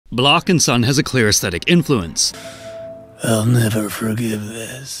Blark and Son has a clear aesthetic influence. I'll never forgive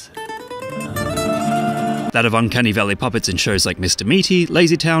this. That of Uncanny Valley puppets in shows like Mr. Meaty,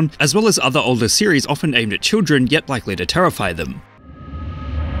 LazyTown, as well as other older series often aimed at children yet likely to terrify them.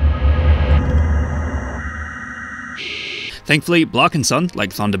 Thankfully, Blark and Son,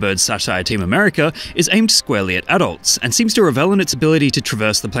 like Thunderbird's satire Team America, is aimed squarely at adults, and seems to revel in its ability to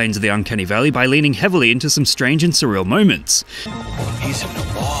traverse the plains of the Uncanny Valley by leaning heavily into some strange and surreal moments. He's in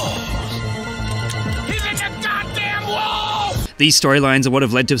the walls. He's in the goddamn wall! These storylines are what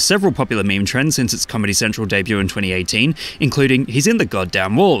have led to several popular meme trends since its Comedy Central debut in 2018, including "He's in the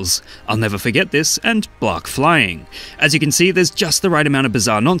goddamn walls," "I'll never forget this," and "Blark flying." As you can see, there's just the right amount of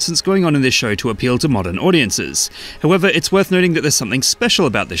bizarre nonsense going on in this show to appeal to modern audiences. However, it's worth noting that there's something special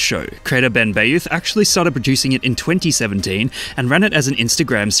about this show. Creator Ben Bayouth actually started producing it in 2017 and ran it as an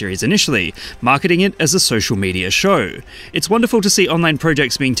Instagram series initially, marketing it as a social media show. It's wonderful to see online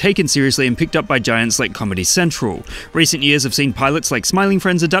projects being taken seriously and picked up by giants like Comedy Central. Recent years have seen pilots like Smiling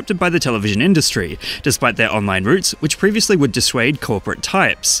Friends adapted by the television industry, despite their online roots, which previously would dissuade corporate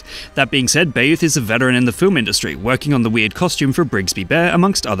types. That being said, Bayouth is a veteran in the film industry, working on the weird costume for Brigsby Bear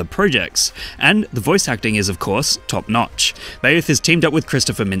amongst other projects. And the voice acting is, of course, top-notch. Bayouth has teamed up with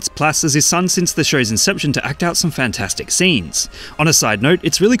Christopher Mintz-Plasse as his son since the show's inception to act out some fantastic scenes. On a side note,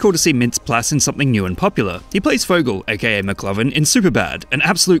 it's really cool to see Mintz-Plasse in something new and popular. He plays Fogel, aka McLovin, in Superbad, an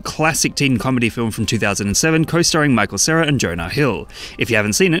absolute classic teen comedy film from 2007 co-starring Michael Cera and Jonah Hill. If you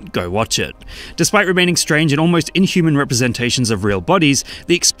haven't seen it, go watch it. Despite remaining strange and almost inhuman representations of real bodies,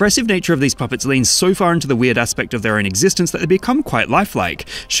 the expressive nature of these puppets leans so far into the weird aspect of their own existence that they become quite lifelike,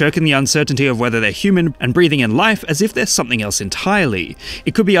 shirking the uncertainty of whether they're human and breathing in life as if they're something else entirely.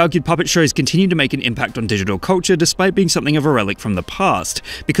 It could be argued puppet shows continue to make an impact on digital culture despite being something of a relic from the past,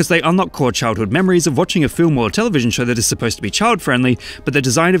 because they unlock core childhood memories of watching a film or television show that is supposed to be child-friendly, but the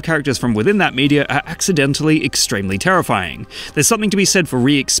design of characters from within that media are accidentally extremely terrifying. There's something to be said for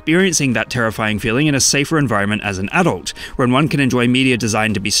re-experiencing that terrifying feeling in a safer environment as an adult, when one can enjoy media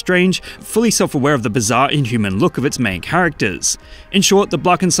designed to be strange, fully self-aware of the bizarre, inhuman look of its main characters. In short, the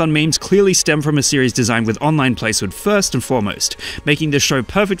Blark and Son memes clearly stem from a series designed with online placehood first and foremost, making this show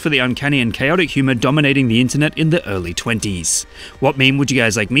perfect for the uncanny and chaotic humour dominating the internet in the early 20s. What meme would you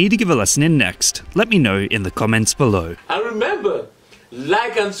guys like me to give a lesson in next? Let me know in the comments below. And remember,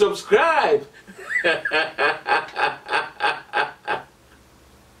 like and subscribe!